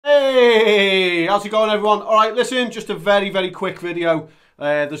Hey, how's it going, everyone? All right, listen, just a very quick video.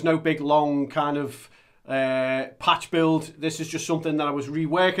 There's no big long kind of patch build. This is just something that I was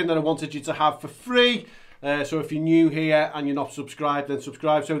reworking that I wanted you to have for free. So if you're new here and you're not subscribed, then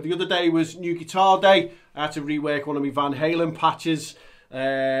subscribe. So the other day was new guitar day. I had to rework one of my Van Halen patches.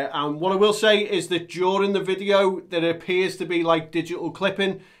 And what I will say is that during the video, there appears to be like digital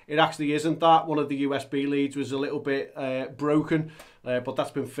clipping. It actually isn't that. One of the USB leads was a little bit broken, but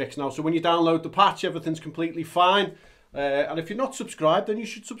that's been fixed now. So when you download the patch, everything's completely fine. And if you're not subscribed, then you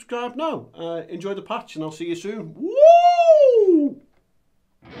should subscribe now. Enjoy the patch and I'll see you soon. Woo!